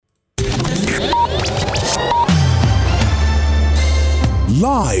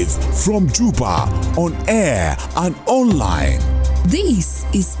live from Juba, on air and online. This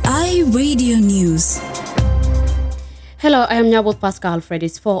is iRadio News. Hello, I am Nyabot Pascal Alfred.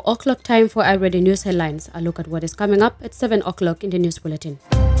 It's 4 o'clock time for iRadio News headlines. A look at what is coming up at 7 o'clock in the news bulletin.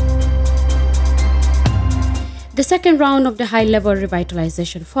 The second round of the High-Level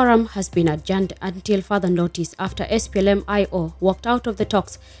Revitalization Forum has been adjourned until further notice after SPLM-IO walked out of the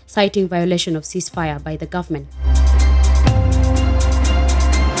talks, citing violation of ceasefire by the government.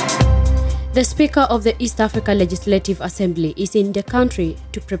 The Speaker of the East Africa Legislative Assembly is in the country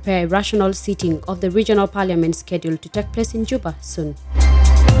to prepare a rational sitting of the regional parliament scheduled to take place in Juba soon.